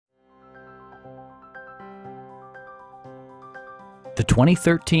the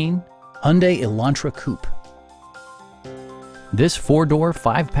 2013 Hyundai Elantra Coupe. This four-door,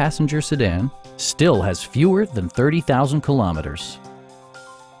 five-passenger sedan still has fewer than 30,000 kilometers.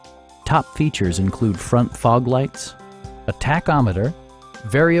 Top features include front fog lights, a tachometer,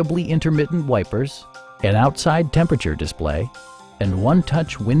 variably intermittent wipers, an outside temperature display, and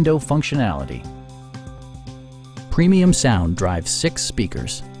one-touch window functionality. Premium sound drives 6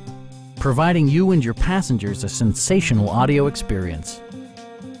 speakers, providing you and your passengers a sensational audio experience.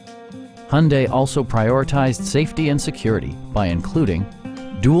 Hyundai also prioritized safety and security by including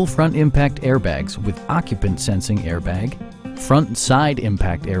dual front impact airbags with occupant sensing airbag, front and side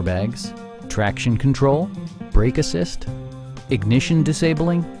impact airbags, traction control, brake assist, ignition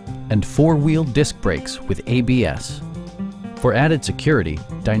disabling, and four-wheel disc brakes with ABS. For added security,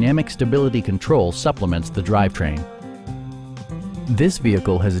 dynamic stability control supplements the drivetrain. This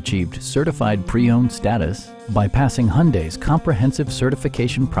vehicle has achieved certified pre-owned status by passing Hyundai's comprehensive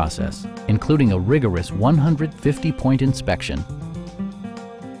certification process, including a rigorous 150-point inspection.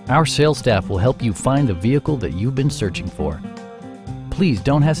 Our sales staff will help you find the vehicle that you've been searching for. Please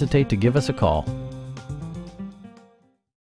don't hesitate to give us a call.